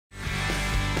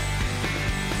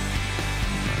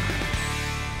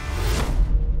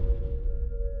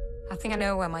think I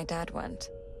know where my dad went.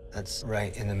 That's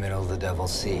right in the middle of the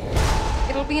Devil's Sea.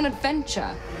 It'll be an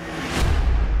adventure.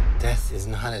 Death is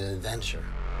not an adventure.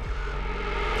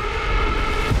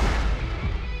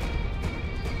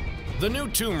 The new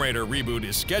Tomb Raider reboot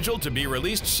is scheduled to be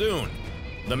released soon.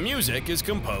 The music is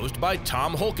composed by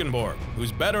Tom Holkenborg,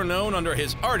 who's better known under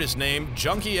his artist name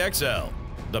Junkie XL.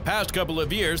 The past couple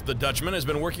of years, the Dutchman has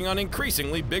been working on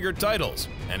increasingly bigger titles,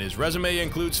 and his resume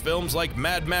includes films like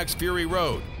Mad Max Fury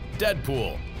Road,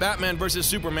 Deadpool, Batman vs.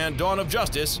 Superman: Dawn of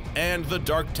Justice, and The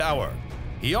Dark Tower.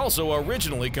 He also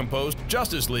originally composed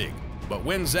Justice League, but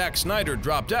when Zack Snyder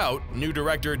dropped out, new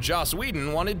director Joss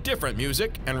Whedon wanted different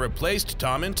music and replaced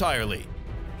Tom entirely.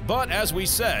 But as we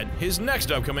said, his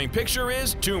next upcoming picture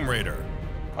is Tomb Raider.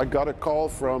 I got a call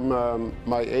from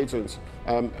my agent,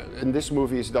 and this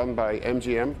movie is done by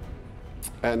MGM,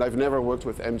 and I've never worked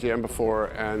with MGM before,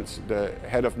 and the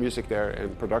head of music there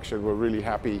and production were really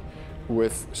happy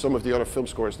with some of the other film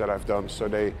scores that I've done, so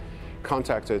they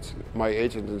contacted my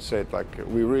agent and said, like,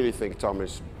 we really think Tom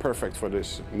is perfect for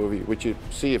this movie. Would you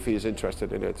see if he's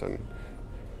interested in it? And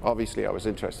obviously I was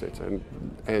interested,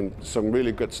 and some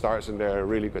really good stars in there, a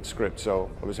really good script,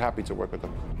 so I was happy to work with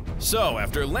them. So,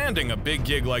 after landing a big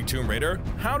gig like Tomb Raider,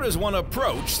 how does one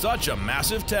approach such a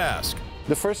massive task?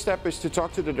 The first step is to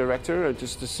talk to the director and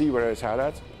just to see where his head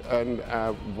at and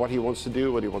what he wants to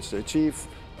do, what he wants to achieve,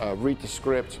 read the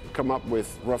script, come up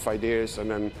with rough ideas,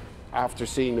 and then after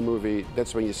seeing the movie,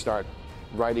 that's when you start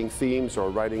writing themes or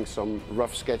writing some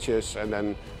rough sketches, and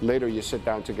then later you sit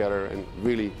down together and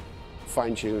really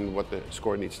fine-tune what the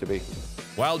score needs to be.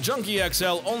 While Junkie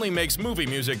XL only makes movie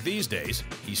music these days,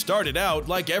 he started out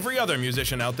like every other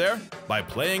musician out there, by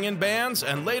playing in bands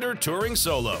and later touring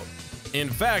solo. In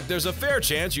fact, there's a fair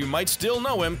chance you might still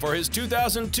know him for his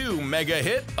 2002 mega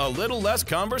hit, A Little Less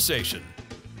Conversation.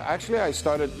 Actually, I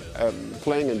started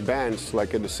playing in bands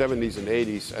like in the 70s and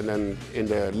 80s, and then in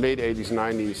the late 80s,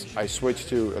 90s, I switched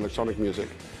to electronic music.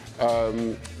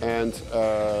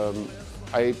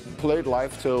 I played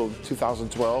live till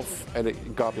 2012, and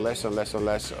it got less and less and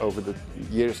less over the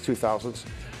years 2000s.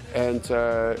 And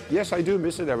yes, I do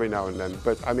miss it every now and then,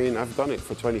 but I mean, I've done it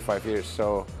for 25 years,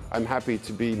 so I'm happy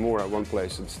to be more at one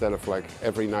place instead of like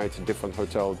every night a different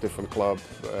hotel, different club,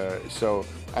 so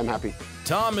I'm happy.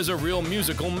 Tom is a real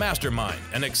musical mastermind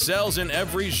and excels in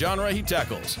every genre he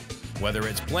tackles, whether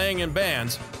it's playing in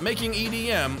bands, making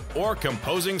EDM, or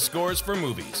composing scores for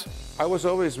movies. I was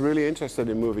always really interested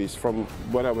in movies from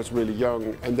when I was really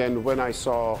young, and then when I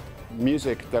saw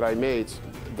music that I made,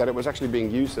 that it was actually being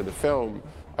used in the film,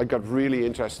 I got really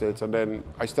interested, and then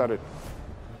I started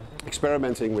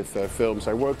experimenting with films.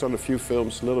 I worked on a few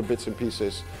films, little bits and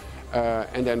pieces,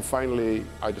 and then finally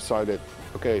I decided,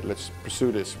 okay, let's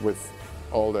pursue this with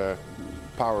all the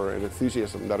power and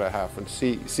enthusiasm that I have and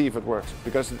see if it works.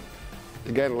 Because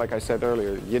again, like I said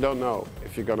earlier, you don't know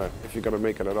if you're gonna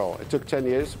make it at all. It took 10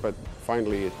 years, but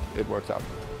finally it worked out.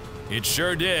 It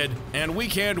sure did, and we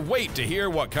can't wait to hear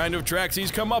what kind of tracks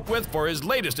he's come up with for his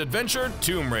latest adventure,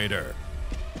 Tomb Raider.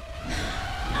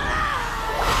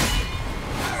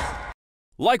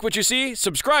 Like what you see?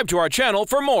 Subscribe to our channel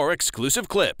for more exclusive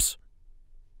clips.